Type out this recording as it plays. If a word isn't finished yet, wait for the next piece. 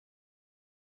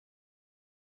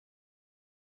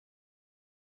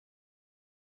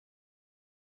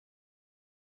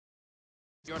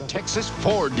Your Texas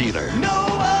Ford dealer. No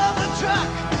other truck,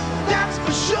 that's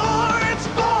for sure. It's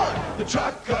Ford, the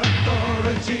truck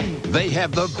authority. They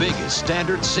have the biggest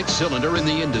standard six-cylinder in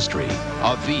the industry.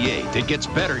 A V8 that gets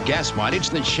better gas mileage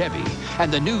than Chevy.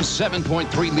 And the new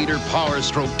 7.3-liter Power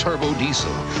Stroke Turbo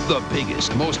Diesel. The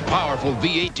biggest, most powerful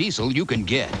V8 diesel you can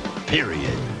get.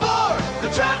 Period. Ford,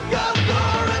 the truck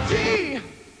authority.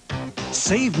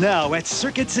 Save now at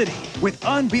Circuit City with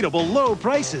unbeatable low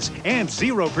prices and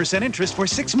 0% interest for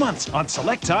 6 months on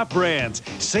select top brands.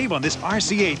 Save on this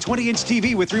RCA 20-inch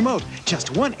TV with remote,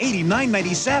 just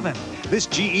 $189.97. This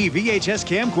GE VHS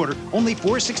camcorder, only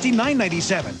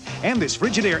 $469.97. And this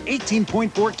Frigidaire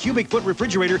 18.4 cubic foot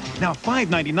refrigerator, now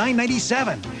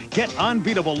 $599.97. Get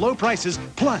unbeatable low prices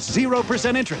plus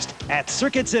 0% interest at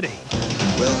Circuit City.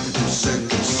 Welcome to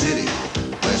Circuit City,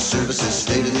 where service is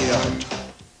state of the art.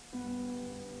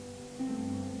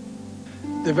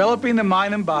 Developing the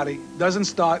mind and body doesn't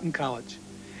start in college.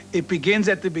 It begins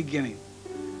at the beginning.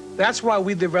 That's why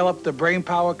we developed the Brain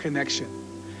Power Connection,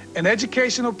 an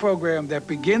educational program that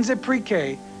begins at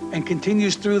pre-K and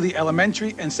continues through the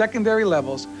elementary and secondary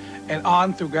levels and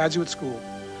on through graduate school.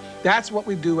 That's what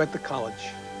we do at the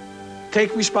college.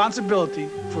 Take responsibility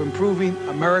for improving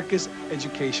America's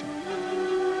education.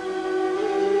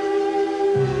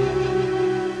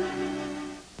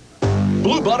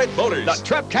 Bluebonnet Motors, the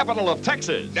trip capital of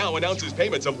Texas, now announces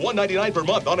payments of $199 per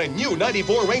month on a new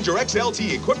 94 Ranger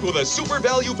XLT equipped with a super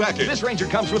value package. This Ranger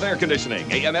comes with air conditioning,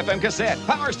 AM/FM cassette,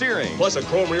 power steering, plus a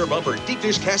chrome rear bumper, deep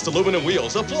dish cast aluminum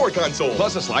wheels, a floor console,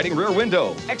 plus a sliding rear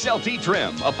window, XLT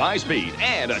trim, a 5-speed,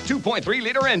 and a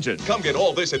 2.3-liter engine. Come get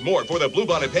all this and more for the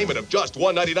Bluebonnet payment of just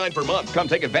 $199 per month. Come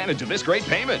take advantage of this great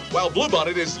payment while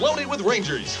Bluebonnet is loaded with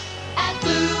Rangers. At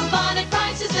Bluebonnet,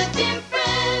 price is the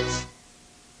difference.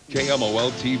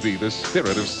 KMOL TV, the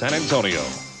spirit of San Antonio.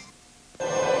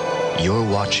 You're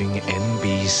watching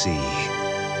NBC.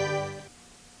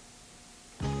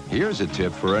 Here's a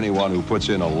tip for anyone who puts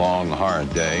in a long,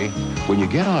 hard day. When you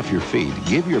get off your feet,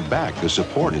 give your back the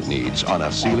support it needs on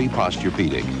a Sealy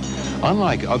Posturepedic.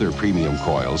 Unlike other premium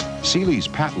coils, Sealy's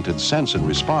patented Sense and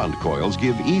Respond coils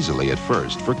give easily at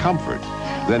first for comfort.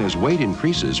 Then as weight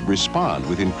increases, respond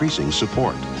with increasing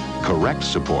support. Correct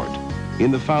support. In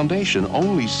the foundation,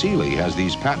 only Sealy has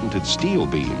these patented steel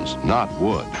beams, not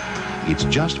wood. It's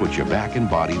just what your back and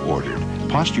body ordered.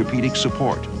 Posturepedic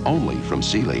support, only from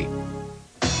Sealy.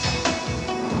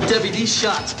 Debbie, these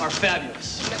shots are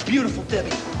fabulous. Beautiful, Debbie.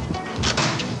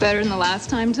 Better than the last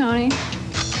time, Tony?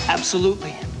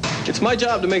 Absolutely. It's my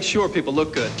job to make sure people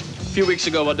look good. A few weeks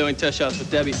ago, while doing test shots with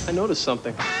Debbie, I noticed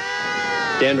something.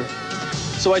 Dandruff.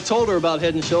 So I told her about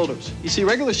Head & Shoulders. You see,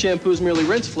 regular shampoos merely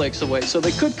rinse flakes away, so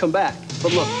they could come back.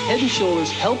 But look, Head &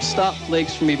 Shoulders helps stop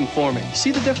flakes from even forming. You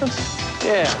see the difference?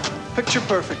 Yeah, picture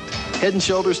perfect. Head &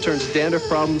 Shoulders turns dandruff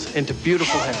problems into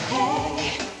beautiful hair.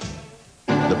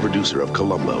 The producer of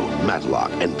Columbo, Matlock,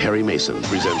 and Perry Mason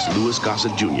presents Louis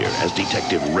Gossett Jr. as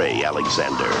Detective Ray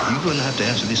Alexander. You're going to have to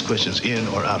answer these questions in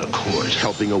or out of court.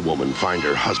 Helping a woman find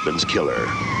her husband's killer.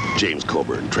 James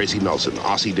Coburn, Tracy Nelson,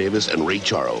 Ossie Davis, and Ray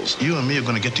Charles. You and me are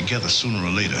going to get together sooner or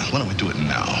later. Why don't we do it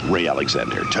now? Ray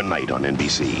Alexander, tonight on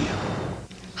NBC.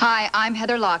 Hi, I'm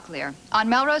Heather Locklear. On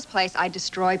Melrose Place, I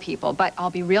destroy people, but I'll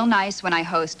be real nice when I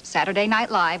host Saturday Night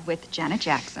Live with Janet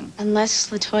Jackson.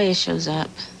 Unless LaToya shows up.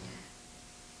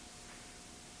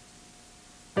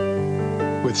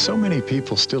 With so many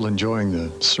people still enjoying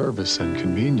the service and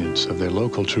convenience of their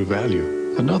local True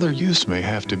Value, another use may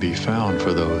have to be found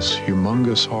for those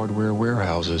humongous hardware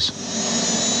warehouses.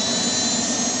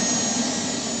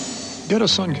 Get a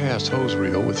Suncast hose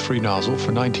reel with free nozzle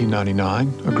for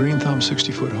 $19.99, a Green Thumb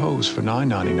 60-foot hose for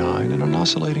 $9.99, and an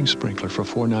oscillating sprinkler for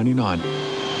 $4.99.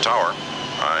 Tower,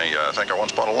 I think I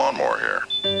once bought a lawnmower here.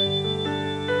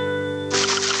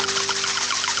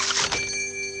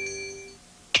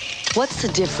 What's the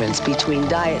difference between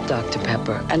Diet Dr.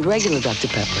 Pepper and regular Dr.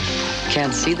 Pepper?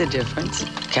 Can't see the difference,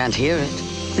 can't hear it.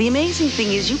 The amazing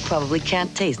thing is you probably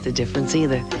can't taste the difference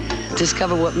either.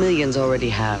 Discover what millions already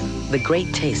have, the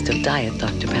great taste of Diet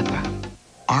Dr. Pepper.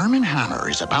 Arm & Hammer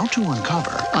is about to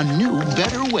uncover a new,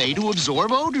 better way to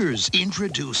absorb odors.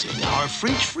 Introducing our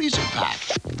Fridge Freezer Pack.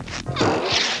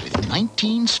 With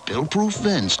 19 spill-proof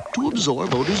vents to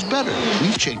absorb odors better.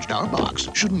 We've changed our box.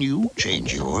 Shouldn't you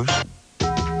change yours?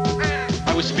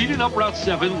 I was speeding up Route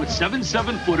 7 with 7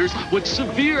 7-footers with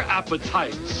severe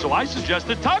appetite. So I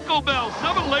suggested Taco Bell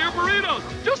 7-layer burritos,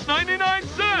 just 99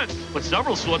 cents. But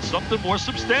several sought something more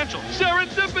substantial.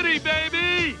 Serendipity,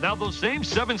 baby! Now those same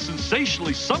 7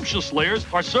 sensationally sumptuous layers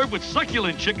are served with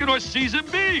succulent chicken or seasoned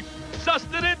beef.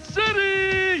 Sustenance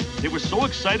City! They were so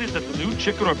excited that the new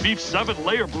chicken or beef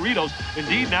 7-layer burritos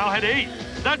indeed now had 8.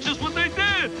 That's just what they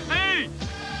did. 8!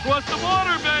 Cross the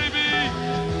border, baby!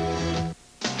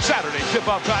 Saturday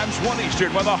tip-off times 1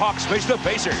 Eastern when the Hawks face the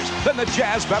Pacers. Then the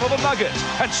Jazz battle the Nuggets.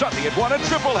 And Sunday at 1 a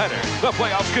triple-header. The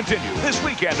playoffs continue this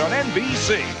weekend on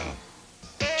NBC.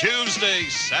 Tuesday,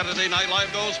 Saturday Night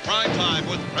Live goes prime time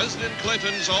with President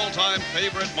Clinton's all-time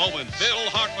favorite moments. Bill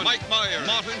Hartman, Mike Myers,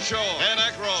 Martin Shaw, Dan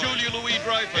Aykroyd, Julia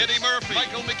Louis-Dreyfus, Eddie Murphy,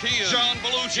 Michael McKeon, John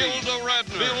Belushi, Gilda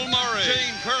Radner, Bill Murray,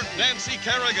 Jane Curtin, Nancy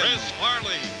Kerrigan, Chris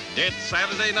Farley. It's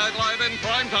Saturday Night Live in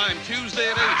prime time, Tuesday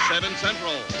at 8, 7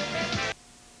 Central.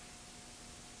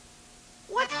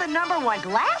 What's the #1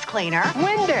 glass cleaner?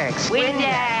 Windex.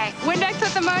 Windex. Windex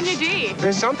with ammonia D.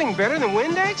 There's something better than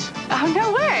Windex? Oh,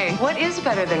 no way. What is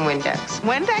better than Windex?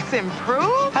 Windex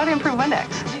improved? How to improve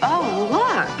Windex? Oh,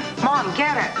 look. Mom,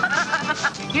 get it.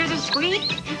 Here's a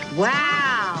sweet.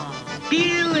 Wow.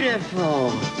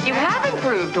 Beautiful. You have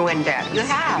improved Windex. You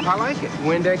have. I like it.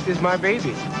 Windex is my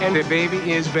baby, and the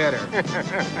baby is better.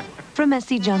 From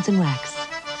SC Johnson Wax.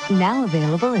 Now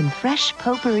available in fresh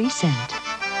potpourri scent.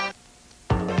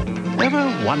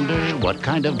 Ever wonder what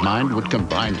kind of mind would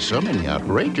combine so many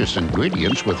outrageous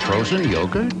ingredients with frozen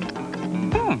yogurt?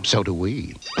 So do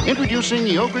we. Introducing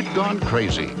Yogurt Gone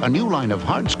Crazy, a new line of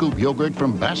hard scoop yogurt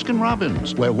from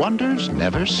Baskin-Robbins, where wonders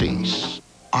never cease.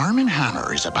 Arm &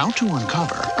 Hammer is about to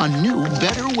uncover a new,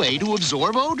 better way to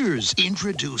absorb odors.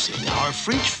 Introducing our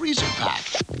fridge freezer pack.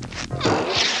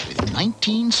 With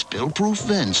 19 spill-proof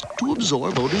vents to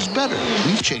absorb odors better.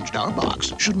 We've changed our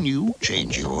box. Shouldn't you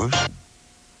change yours?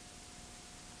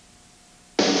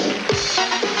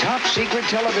 Top Secret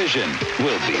Television.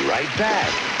 We'll be right back.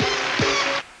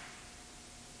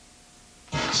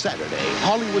 Saturday,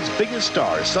 Hollywood's biggest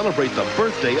stars celebrate the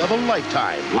birthday of a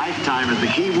lifetime. Lifetime is the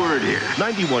key word here.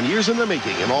 91 years in the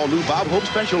making, an all-new Bob Hope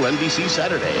special NBC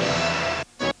Saturday.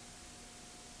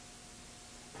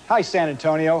 Hi, San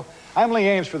Antonio. I'm Lee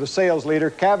Ames for the sales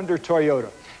leader, Cavender Toyota.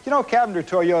 You know, Cavender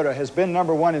Toyota has been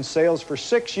 #1 in sales for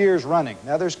 6 years running.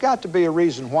 Now, there's got to be a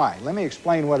reason why. Let me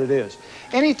explain what it is.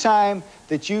 Anytime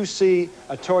that you see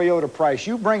a Toyota price,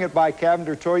 you bring it by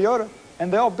Cavender Toyota,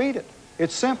 and they'll beat it.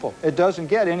 It's simple. It doesn't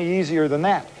get any easier than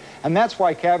that. And that's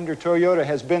why Cavender Toyota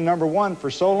has been #1 for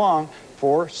so long,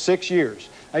 for 6 years.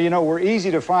 Now, you know, we're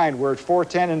easy to find. We're at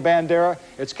 410 in Bandera.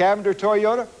 It's Cavender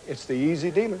Toyota. It's the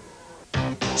easy dealer.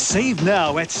 Save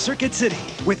now at Circuit City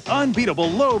with unbeatable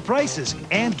low prices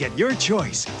and get your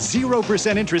choice.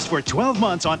 0% interest for 12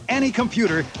 months on any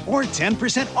computer or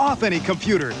 10% off any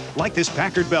computer. Like this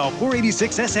Packard Bell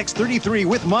 486 SX33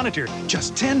 with monitor.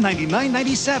 Just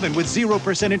 $1099.97 with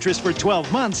 0% interest for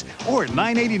 12 months or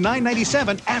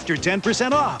 $989.97 after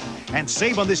 10% off. And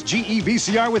save on this GE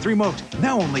VCR with remote.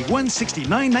 Now only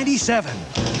 $169.97.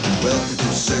 Welcome to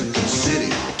Circuit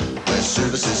City, where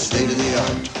service is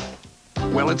state-of-the-art.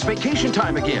 Well, it's vacation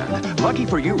time again. Lucky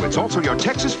for you, it's also your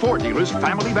Texas Ford dealer's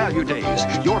Family Value Days.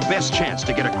 Your best chance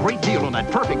to get a great deal on that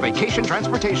perfect vacation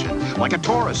transportation, like a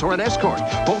Taurus or an Escort,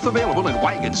 both available in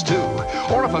wagons, too.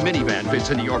 Or if a minivan fits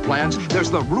into your plans,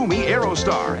 there's the roomy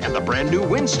Aerostar and the brand new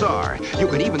Windstar. You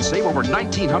can even save over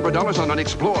 $1,900 on an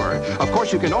Explorer. Of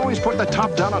course, you can always put the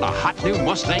top down on a hot new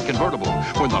Mustang convertible.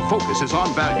 When the focus is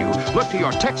on value, look to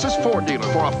your Texas Ford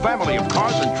dealer for a family of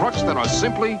cars and trucks that are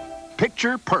simply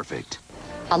picture perfect.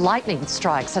 A lightning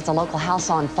strike sets a local house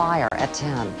on fire at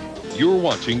 10. You're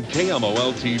watching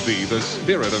KMOL TV, the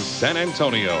spirit of San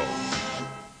Antonio.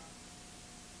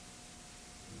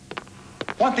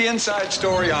 Want the inside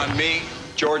story on me,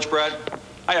 George Brett?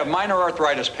 I have minor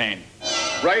arthritis pain.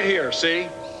 Right here, see?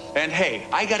 And hey,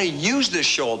 I gotta use this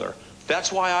shoulder.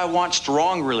 That's why I want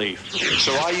strong relief.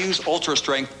 So I use Ultra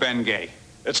Strength Bengay.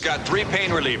 It's got 3 pain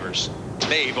relievers.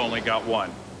 They've only got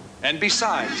 1. And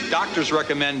besides, doctors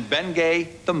recommend Bengay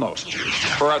the most.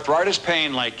 For arthritis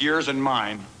pain like yours and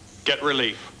mine, get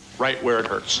relief right where it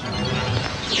hurts.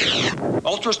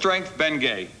 Ultra Strength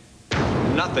Bengay.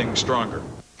 Nothing stronger.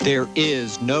 There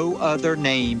is no other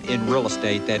name in real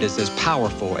estate that is as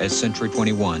powerful as Century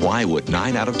 21. Why would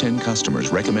 9 out of 10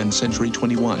 customers recommend Century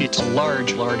 21? It's a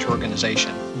large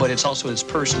organization, but it's also as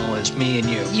personal as me and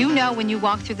you. You know when you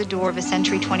walk through the door of a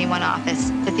Century 21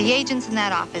 office that the agents in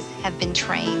that office have been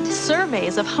trained.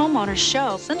 Surveys of homeowners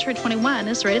show Century 21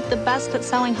 is rated the best at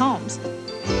selling homes.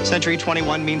 Century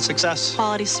 21 means success.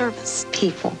 Quality service.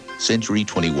 People. Century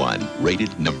 21, rated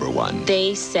 #1.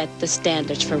 They set the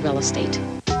standards for real estate.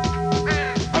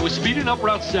 I was speeding up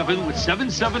Route 7 with 7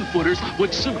 7-footers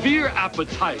with severe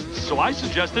appetite. So I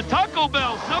suggested Taco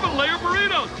Bell 7-layer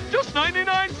burritos, just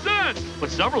 99 cents.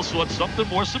 But several sought something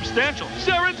more substantial.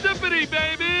 Serendipity,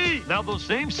 baby! Now those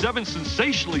same 7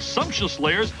 sensationally sumptuous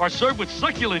layers are served with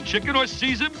succulent chicken or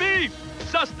seasoned beef.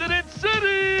 Sustenance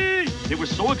City! They were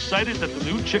so excited that the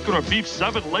new chicken or beef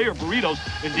 7-layer burritos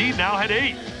indeed now had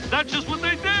 8. That's just what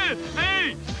they did.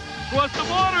 8! Cross the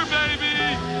border,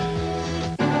 baby!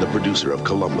 The producer of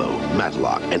Columbo,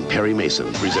 Matlock, and Perry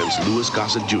Mason presents Louis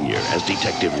Gossett Jr. as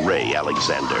Detective Ray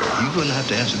Alexander. You're going to have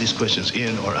to answer these questions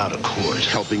in or out of court.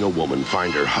 Helping a woman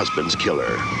find her husband's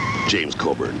killer. James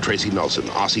Coburn, Tracy Nelson,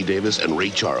 Ossie Davis, and Ray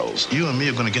Charles. You and me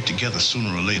are going to get together sooner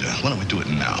or later. Why don't we do it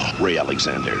now? Ray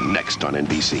Alexander, next on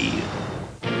NBC.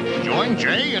 Join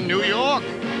Jay in New York.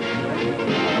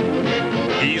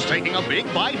 He's taking a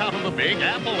big bite out of the Big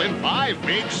Apple in 5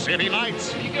 big city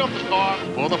nights. You get off the car.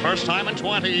 For the first time in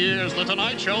 20 years, The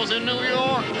Tonight Show's in New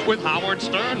York. With Howard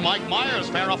Stern, Mike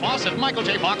Myers, Farrah Fawcett, Michael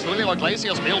J. Fox, Julio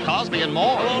Iglesias, Bill Cosby, and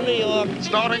more. Hello, New York.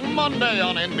 Starting Monday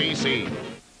on NBC.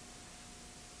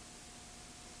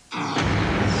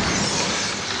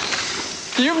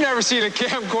 You've never seen a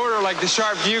camcorder like the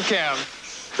Sharp View Cam.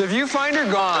 The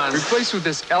viewfinder gone. Replaced with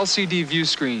this LCD view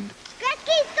screen.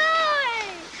 Gretzky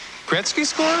scores! Gretzky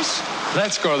scores?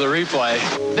 Let's go to the replay.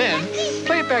 Then,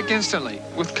 play it back instantly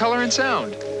with color and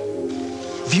sound.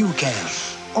 View Cam,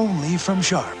 only from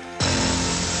Sharp.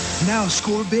 Now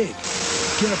score big.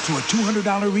 Get up to a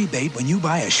 $200 rebate when you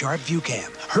buy a Sharp View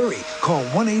Cam. Hurry, call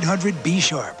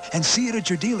 1-800-B-SHARP and see it at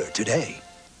your dealer today.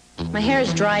 My hair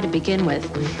is dry to begin with,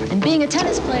 and being a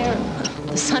tennis player,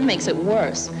 the sun makes it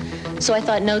worse. So I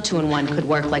thought no 2-in-1 could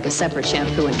work like a separate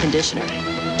shampoo and conditioner.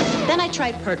 Then I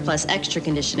tried Pert Plus Extra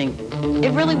Conditioning.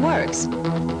 It really works,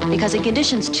 because it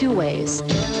conditions 2 ways.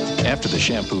 After the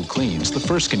shampoo cleans, the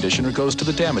first conditioner goes to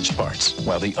the damaged parts,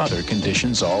 while the other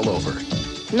conditions all over.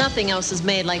 Nothing else is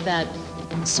made like that.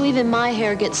 So even my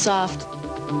hair gets soft.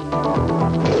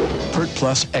 Pert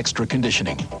Plus Extra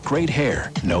Conditioning. Great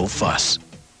hair, no fuss.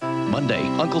 Monday,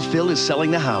 Uncle Phil is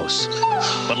selling the house.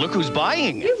 But look who's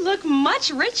buying. You look much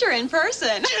richer in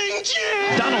person. Ching,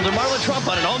 ching. Donald and Marla Trump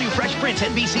on an all-new Fresh Prince,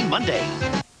 NBC Monday.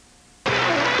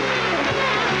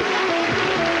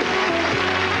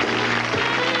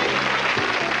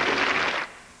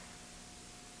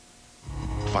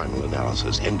 Final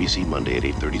analysis, NBC Monday at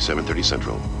 8:30, 7:30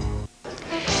 Central.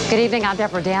 Good evening, I'm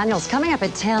Deborah Daniels. Coming up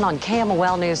at 10 on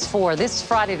KMOL News 4. This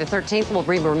Friday the 13th will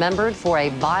be remembered for a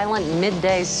violent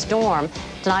midday storm.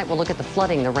 Tonight we'll look at the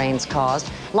flooding the rains caused.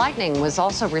 Lightning was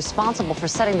also responsible for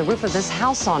setting the roof of this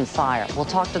house on fire. We'll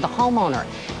talk to the homeowner.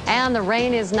 And the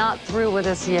rain is not through with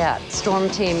us yet. Storm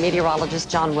team meteorologist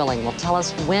John Willing will tell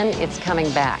us when it's coming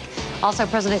back. Also,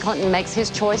 President Clinton makes his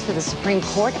choice for the Supreme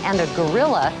Court, and a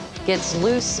gorilla gets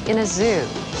loose in a zoo.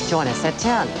 Join us at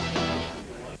 10.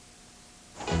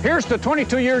 Here's to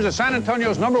 22 years as San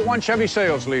Antonio's #1 Chevy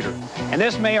sales leader. And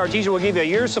this May, Artesia will give you a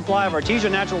year's supply of Artesia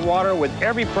natural water with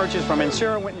every purchase from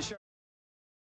Insura, Winton.